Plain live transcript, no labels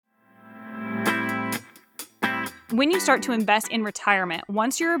When you start to invest in retirement,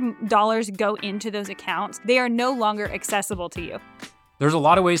 once your dollars go into those accounts, they are no longer accessible to you. There's a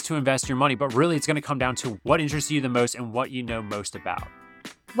lot of ways to invest your money, but really it's going to come down to what interests you the most and what you know most about.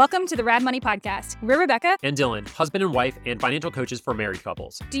 Welcome to the Rad Money Podcast. We're Rebecca And Dylan, husband and wife and financial coaches for married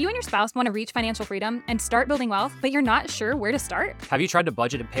couples. Do you and your spouse want to reach financial freedom and start building wealth, but you're not sure where to start? Have you tried to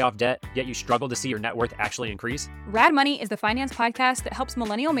budget and pay off debt, yet you struggle to see your net worth actually increase? Rad Money is the finance podcast that helps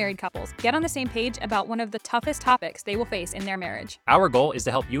millennial married couples get on the same page about one of the toughest topics they will face in their marriage. Our goal is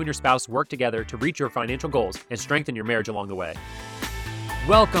to help you and your spouse work together to reach your financial goals and strengthen your marriage along the way.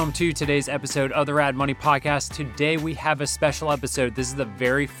 Welcome to today's episode of the Rad Money Podcast. Today we have a special episode. This is the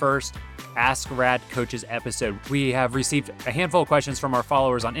very first Ask Rad Coaches episode. We have received a handful of questions from our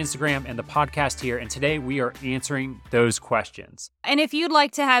followers on Instagram and the podcast here, and today we are answering those questions. And if you'd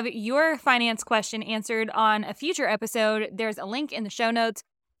like to have your finance question answered on a future episode, there's a link in the show notes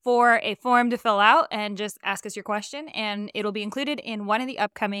for a form to fill out and just ask us your question, and it'll be included in one of the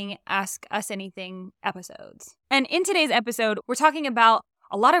upcoming Ask Us Anything episodes. And in today's episode, we're talking about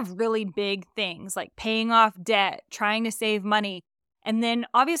a lot of really big things like paying off debt, trying to save money. And then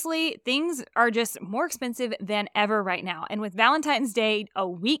obviously things are just more expensive than ever right now. And with Valentine's Day a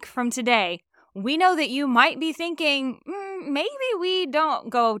week from today, we know that you might be thinking, maybe we don't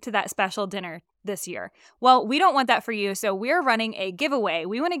go to that special dinner this year. Well, we don't want that for you. So we're running a giveaway.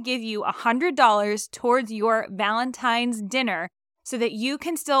 We want to give you $100 towards your Valentine's dinner so that you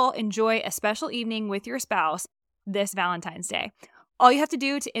can still enjoy a special evening with your spouse this Valentine's Day. All you have to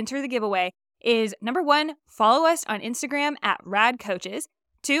do to enter the giveaway is, number 1, follow us on Instagram at RadCoaches.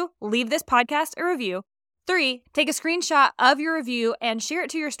 2, leave this podcast a review. 3, take a screenshot of your review and share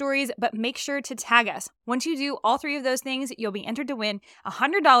it to your stories, but make sure to tag us. Once you do all 3 of those things, you'll be entered to win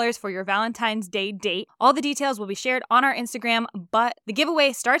 $100 for your Valentine's Day date. All the details will be shared on our Instagram, but the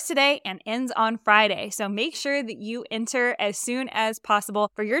giveaway starts today and ends on Friday. So make sure that you enter as soon as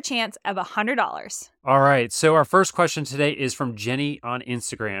possible for your chance of $100. All right, so our first question today is from Jenny on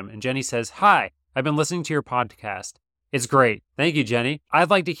Instagram. And Jenny says, "Hi, I've been listening to your podcast. It's great. Thank you, Jenny. I'd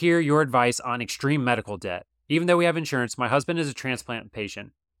like to hear your advice on extreme medical debt. Even though we have insurance, my husband is a transplant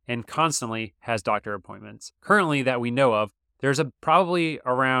patient and constantly has doctor appointments. Currently, that we know of, there's probably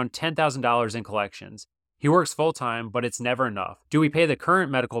around $10,000 in collections. He works full-time, but it's never enough. Do we pay the current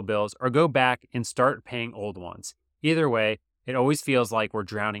medical bills or go back and start paying old ones? Either way, it always feels like we're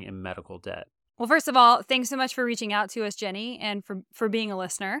drowning in medical debt." Well, first of all, thanks so much for reaching out to us, Jenny, and for being a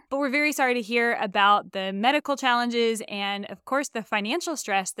listener. But we're very sorry to hear about the medical challenges and, of course, the financial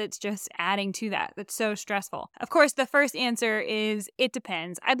stress that's just adding to that. That's so stressful. Of course, the first answer is it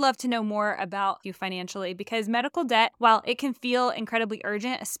depends. I'd love to know more about you financially because medical debt, while it can feel incredibly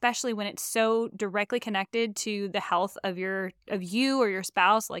urgent, especially when it's so directly connected to the health of you or your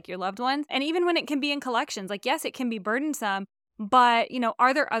spouse, like your loved ones, and even when it can be in collections, like, yes, it can be burdensome. But,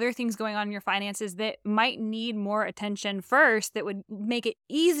 are there other things going on in your finances that might need more attention first that would make it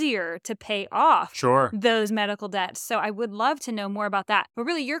easier to pay off those medical debts? So I would love to know more about that. But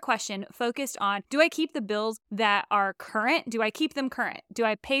really your question focused on, do I keep the bills that are current? Do I keep them current? Do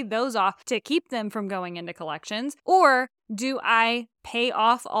I pay those off to keep them from going into collections? Or do I pay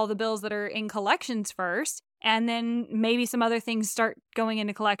off all the bills that are in collections first? And then maybe some other things start going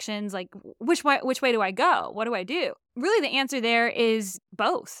into collections, like which way do I go? What do I do? Really, the answer there is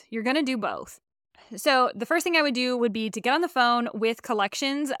both. You're going to do both. So the first thing I would do would be to get on the phone with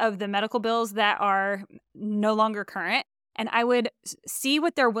collections of the medical bills that are no longer current. And I would see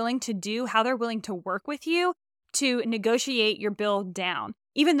what they're willing to do, how they're willing to work with you to negotiate your bill down.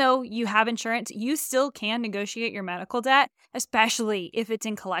 Even though you have insurance, you still can negotiate your medical debt, especially if it's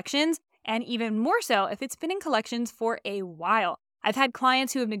in collections. And even more so if it's been in collections for a while. I've had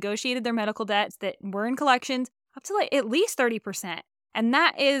clients who have negotiated their medical debts that were in collections up to at least 30%. And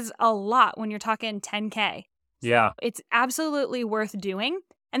that is a lot when you're talking $10K. Yeah. It's absolutely worth doing.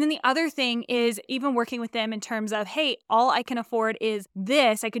 And then the other thing is even working with them in terms of, hey, all I can afford is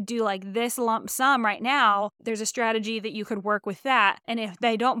this. I could do like this lump sum right now. There's a strategy that you could work with that. And if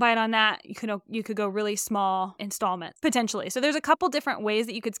they don't bite on that, you could go really small installments potentially. So there's a couple different ways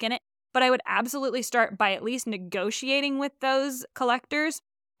that you could skin it. But I would absolutely start by at least negotiating with those collectors.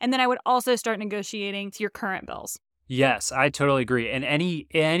 And then I would also start negotiating to your current bills. Yes, I totally agree. And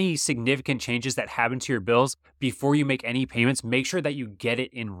any significant changes that happen to your bills before you make any payments, make sure that you get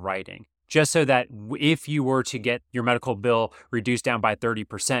it in writing. Just so that if you were to get your medical bill reduced down by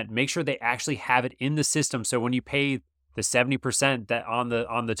 30%, make sure they actually have it in the system. So when you pay the 70% that on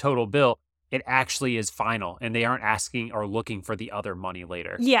the total bill, it actually is final and they aren't asking or looking for the other money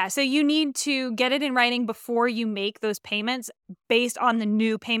later. Yeah, so you need to get it in writing before you make those payments based on the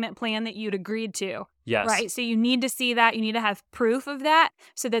new payment plan that you'd agreed to. Yes. Right? So you need to see that. You need to have proof of that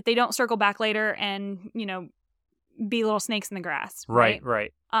so that they don't circle back later and, be little snakes in the grass. Right.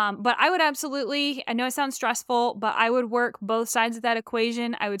 But I would absolutely, I know it sounds stressful, but I would work both sides of that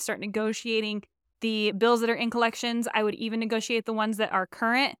equation. I would start negotiating the bills that are in collections. I would even negotiate the ones that are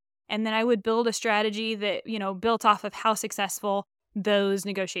current. And then I would build a strategy that, built off of how successful those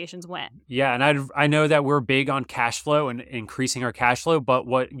negotiations went. Yeah. And I know that we're big on cash flow and increasing our cash flow, but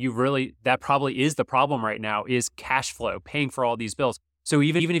that probably is the problem right now is cash flow, paying for all these bills. So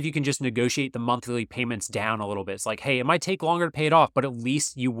even if you can just negotiate the monthly payments down a little bit, it's like, hey, it might take longer to pay it off, but at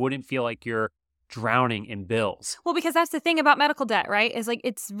least you wouldn't feel like you're drowning in bills. Well, because that's the thing about medical debt, right? Is like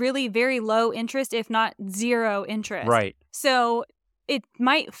it's really very low interest, if not zero interest. Right. So it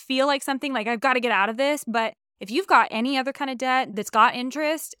might feel like something like I've got to get out of this, but if you've got any other kind of debt that's got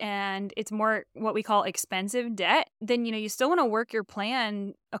interest and it's more what we call expensive debt, then you still want to work your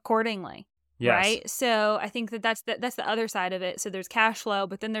plan accordingly. Yes. Right. So I think that's the other side of it. So there's cash flow,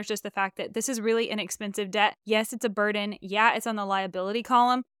 but then there's just the fact that this is really an expensive debt. Yes, it's a burden. Yeah, it's on the liability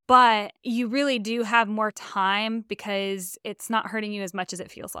column, but you really do have more time because it's not hurting you as much as it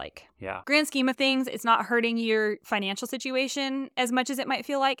feels like. Yeah. Grand scheme of things, it's not hurting your financial situation as much as it might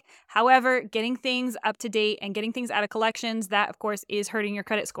feel like. However, getting things up to date and getting things out of collections, that of course is hurting your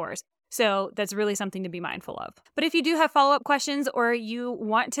credit scores. So that's really something to be mindful of. But if you do have follow-up questions or you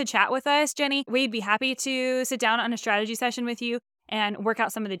want to chat with us, Jenny, we'd be happy to sit down on a strategy session with you and work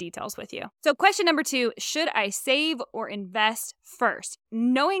out some of the details with you. So question number 2, should I save or invest first?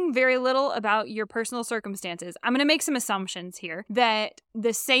 Knowing very little about your personal circumstances, I'm going to make some assumptions here that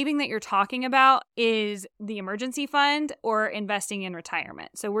the saving that you're talking about is the emergency fund or investing in retirement.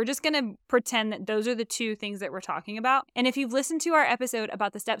 So we're just going to pretend that those are the two things that we're talking about. And if you've listened to our episode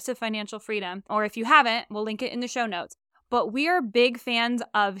about the steps to financial freedom, or if you haven't, we'll link it in the show notes. But we are big fans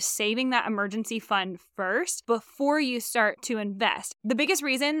of saving that emergency fund first before you start to invest. The biggest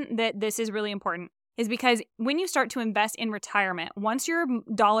reason that this is really important is because when you start to invest in retirement, once your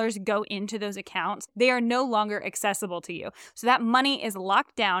dollars go into those accounts, they are no longer accessible to you. So that money is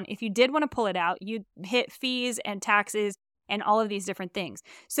locked down. If you did want to pull it out, you'd hit fees and taxes and all of these different things.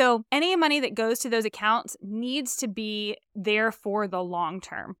 So any money that goes to those accounts needs to be there for the long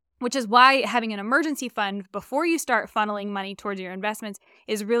term. Which is why having an emergency fund before you start funneling money towards your investments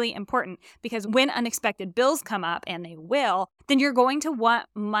is really important. Because when unexpected bills come up, and they will, then you're going to want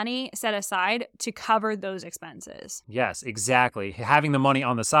money set aside to cover those expenses. Yes, exactly. Having the money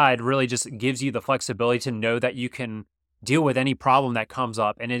on the side really just gives you the flexibility to know that you can deal with any problem that comes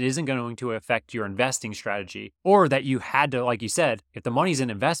up and it isn't going to affect your investing strategy, or that you had to, like you said, if the money's in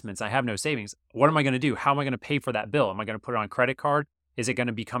investments, I have no savings, what am I going to do? How am I going to pay for that bill? Am I going to put it on credit card? Is it going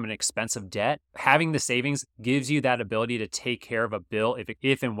to become an expensive debt? Having the savings gives you that ability to take care of a bill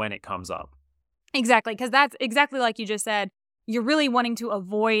if and when it comes up. Exactly, because that's exactly like you just said. You're really wanting to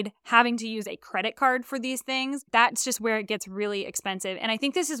avoid having to use a credit card for these things. That's just where it gets really expensive. And I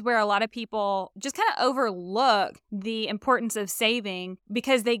think this is where a lot of people just kind of overlook the importance of saving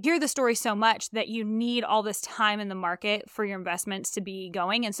because they hear the story so much that you need all this time in the market for your investments to be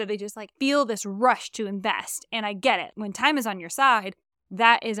going. And so they just feel this rush to invest. And I get it. When time is on your side,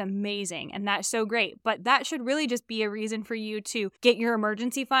 that is amazing. And that's so great. But that should really just be a reason for you to get your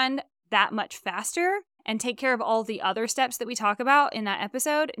emergency fund that much faster and take care of all the other steps that we talk about in that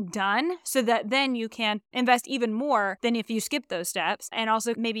episode done so that then you can invest even more than if you skip those steps and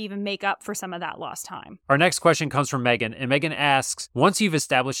also maybe even make up for some of that lost time. Our next question comes from Megan, and Megan asks, once you've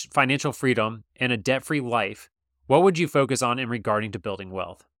established financial freedom and a debt-free life, what would you focus on in regarding to building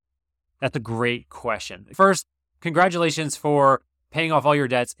wealth? That's a great question. First, congratulations for paying off all your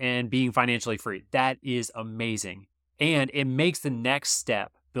debts and being financially free. That is amazing. And it makes the next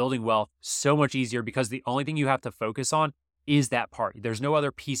step, building wealth, so much easier because the only thing you have to focus on is that part. There's no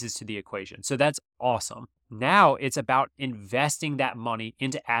other pieces to the equation. So that's awesome. Now it's about investing that money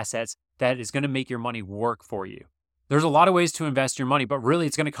into assets that is going to make your money work for you. There's a lot of ways to invest your money, but really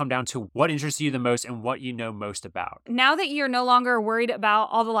it's going to come down to what interests you the most and what you know most about. Now that you're no longer worried about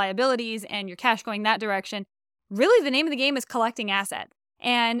all the liabilities and your cash going that direction, really the name of the game is collecting assets.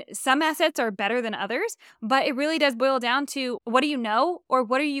 And some assets are better than others, but it really does boil down to what do you know or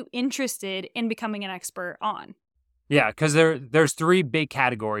what are you interested in becoming an expert on? Yeah, because there's 3 big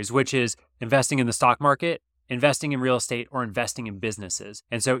categories, which is investing in the stock market, investing in real estate, or investing in businesses.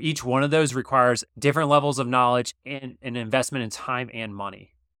 And so each one of those requires different levels of knowledge and an investment in time and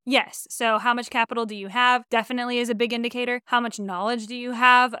money. Yes. So how much capital do you have? Definitely is a big indicator. How much knowledge do you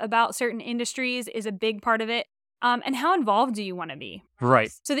have about certain industries is a big part of it. And how involved do you want to be?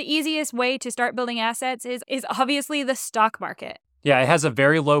 Right. So the easiest way to start building assets is obviously the stock market. Yeah, it has a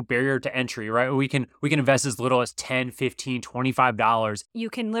very low barrier to entry, right? We can invest as little as $10, $15, $25. You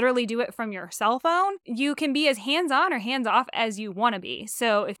can literally do it from your cell phone. You can be as hands-on or hands-off as you want to be.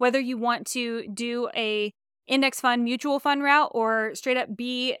 So whether you want to do a index fund, mutual fund route, or straight up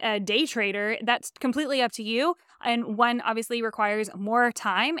be a day trader, that's completely up to you. And one obviously requires more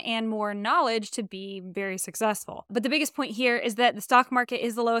time and more knowledge to be very successful. But the biggest point here is that the stock market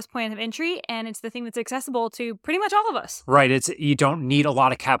is the lowest point of entry, and it's the thing that's accessible to pretty much all of us. Right. You don't need a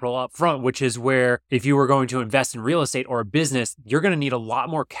lot of capital up front, which is where if you were going to invest in real estate or a business, you're going to need a lot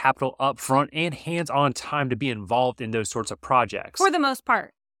more capital up front and hands-on time to be involved in those sorts of projects. For the most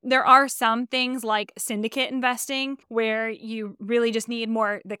part. There are some things like syndicate investing where you really just need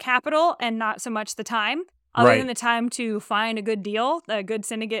more the capital and not so much the time. Other than the time to find a good deal, a good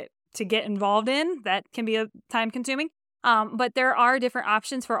syndicate to get involved in, that can be time consuming. But there are different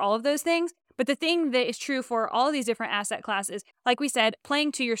options for all of those things. But the thing that is true for all of these different asset classes, like we said,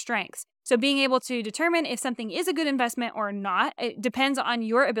 playing to your strengths. So being able to determine if something is a good investment or not, it depends on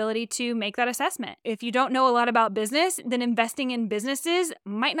your ability to make that assessment. If you don't know a lot about business, then investing in businesses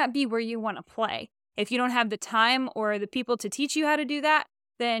might not be where you want to play. If you don't have the time or the people to teach you how to do that,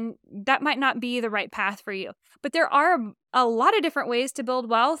 then that might not be the right path for you. But there are a lot of different ways to build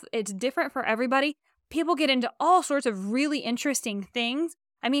wealth. It's different for everybody. People get into all sorts of really interesting things.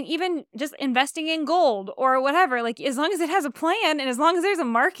 I mean, even just investing in gold or whatever, like as long as it has a plan and as long as there's a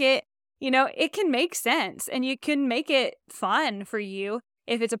market, it can make sense and you can make it fun for you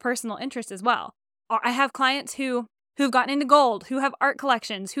if it's a personal interest as well. I have clients who've gotten into gold, who have art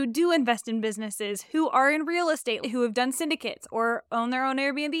collections, who do invest in businesses, who are in real estate, who have done syndicates or own their own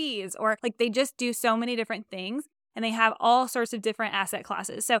Airbnbs, or like they just do so many different things and they have all sorts of different asset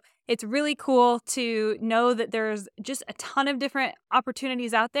classes. So it's really cool to know that there's just a ton of different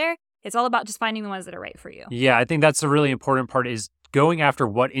opportunities out there. It's all about just finding the ones that are right for you. Yeah, I think that's the really important part is going after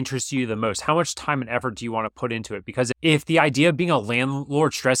what interests you the most. How much time and effort do you want to put into it? Because if the idea of being a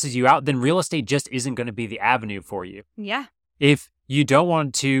landlord stresses you out, then real estate just isn't going to be the avenue for you. Yeah. If you don't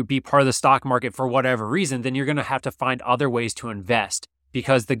want to be part of the stock market for whatever reason, then you're going to have to find other ways to invest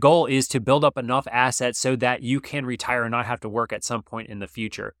because the goal is to build up enough assets so that you can retire and not have to work at some point in the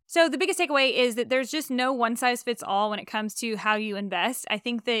future. So the biggest takeaway is that there's just no one size fits all when it comes to how you invest. I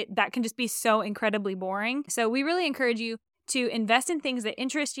think that can just be so incredibly boring. So we really encourage you to invest in things that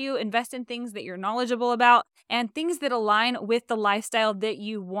interest you, invest in things that you're knowledgeable about, and things that align with the lifestyle that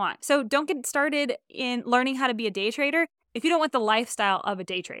you want. So don't get started in learning how to be a day trader if you don't want the lifestyle of a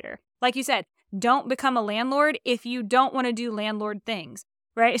day trader. Like you said, don't become a landlord if you don't want to do landlord things,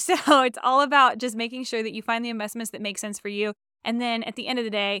 right? So it's all about just making sure that you find the investments that make sense for you. And then at the end of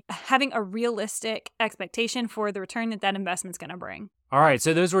the day, having a realistic expectation for the return that investment's going to bring. All right,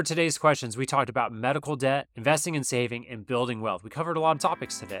 so those were today's questions. We talked about medical debt, investing and saving, and building wealth. We covered a lot of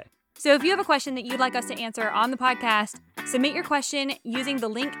topics today. So if you have a question that you'd like us to answer on the podcast, submit your question using the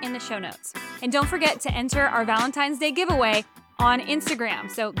link in the show notes. And don't forget to enter our Valentine's Day giveaway on Instagram.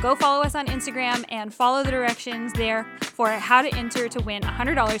 So go follow us on Instagram and follow the directions there for how to enter to win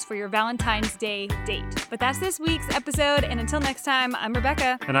 $100 for your Valentine's Day date. But that's this week's episode. And until next time, I'm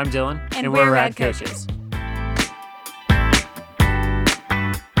Rebecca. And I'm Dylan. And we're Rad Coaches.